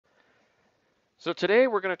So today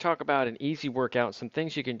we're going to talk about an easy workout, some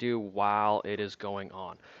things you can do while it is going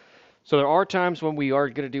on. So there are times when we are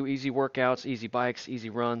going to do easy workouts, easy bikes, easy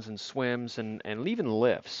runs and swims and even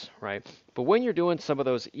lifts, right? But when you're doing some of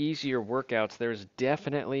those easier workouts, there's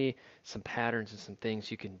definitely some patterns and some things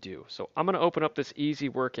you can do. So I'm going to open up this easy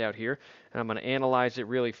workout here and I'm going to analyze it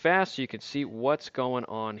really fast so you can see what's going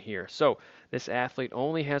on here. So this athlete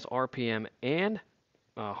only has RPM and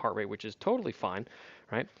heart rate, which is totally fine,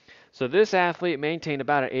 right? So this athlete maintained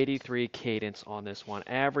about an 83 cadence on this one,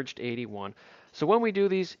 averaged 81. So when we do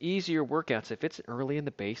these easier workouts, if it's early in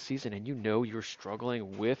the base season and you know you're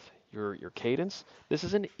struggling with your cadence, this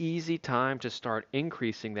is an easy time to start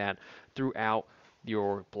increasing that throughout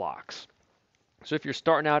your blocks. So if you're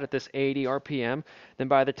starting out at this 80 RPM, then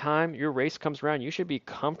by the time your race comes around, you should be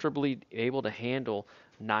comfortably able to handle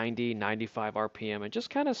 90, 95 RPM and just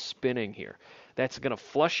kind of spinning here. That's going to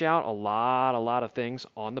flush out a lot of things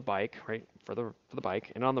on the bike, right? For the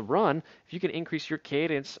bike and on the run, if you can increase your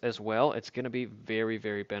cadence as well, it's going to be very,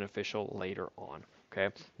 very beneficial later on. Okay,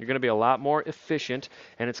 you're going to be a lot more efficient,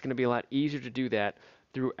 and it's going to be a lot easier to do that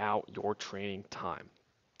throughout your training time.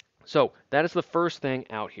 So that is the first thing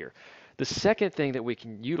out here. The second thing that we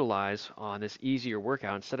can utilize on this easier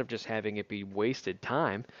workout, instead of just having it be wasted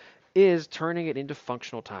time, is turning it into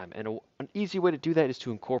functional time. And an easy way to do that is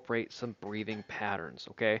to incorporate some breathing patterns,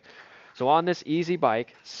 okay? So on this easy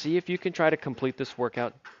bike, see if you can try to complete this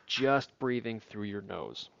workout just breathing through your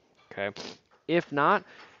nose, okay? If not,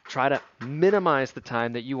 try to minimize the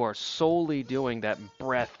time that you are solely doing that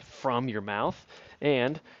breath from your mouth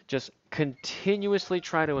and just continuously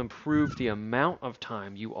try to improve the amount of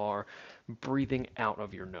time you are breathing out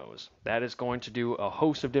of your nose. That is going to do a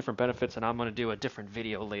host of different benefits, and I'm going to do a different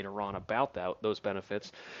video later on about those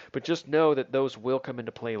benefits. But just know that those will come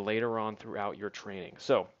into play later on throughout your training.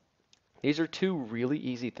 So these are two really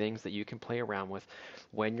easy things that you can play around with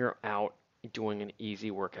when you're out doing an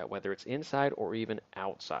easy workout, whether it's inside or even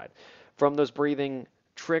outside. From those breathing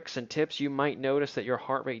tricks and tips, you might notice that your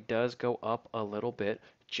heart rate does go up a little bit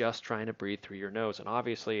just trying to breathe through your nose. And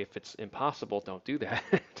obviously, if it's impossible, don't do that.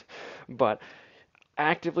 But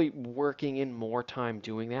actively working in more time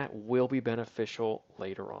doing that will be beneficial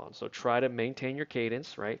later on. So try to maintain your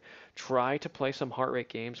cadence, right? Try to play some heart rate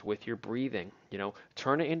games with your breathing,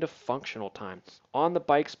 turn it into functional time. On the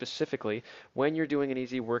bike specifically, when you're doing an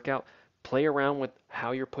easy workout, play around with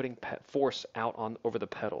how you're putting force out on over the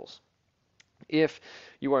pedals. If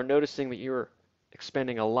you are noticing that you're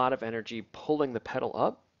expending a lot of energy pulling the pedal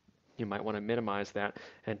up, you might want to minimize that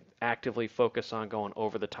and actively focus on going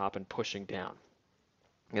over the top and pushing down.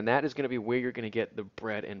 And that is going to be where you're going to get the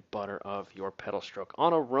bread and butter of your pedal stroke.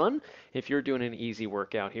 On a run, if you're doing an easy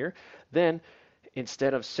workout here, then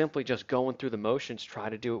instead of simply just going through the motions, try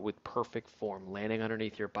to do it with perfect form, landing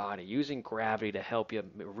underneath your body, using gravity to help you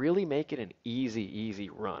really make it an easy, easy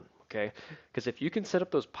run. Okay? Because if you can set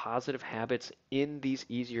up those positive habits in these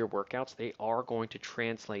easier workouts, they are going to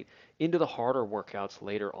translate into the harder workouts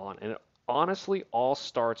later on. And it honestly all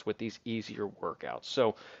starts with these easier workouts.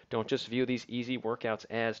 So don't just view these easy workouts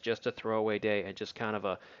as just a throwaway day and just kind of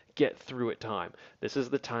a get through it time. This is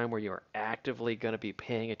the time where you're actively going to be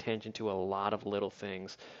paying attention to a lot of little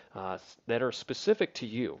things that are specific to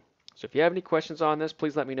you. So if you have any questions on this,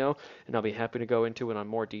 please let me know, and I'll be happy to go into it on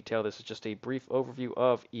more detail. This is just a brief overview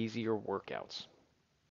of easier workouts.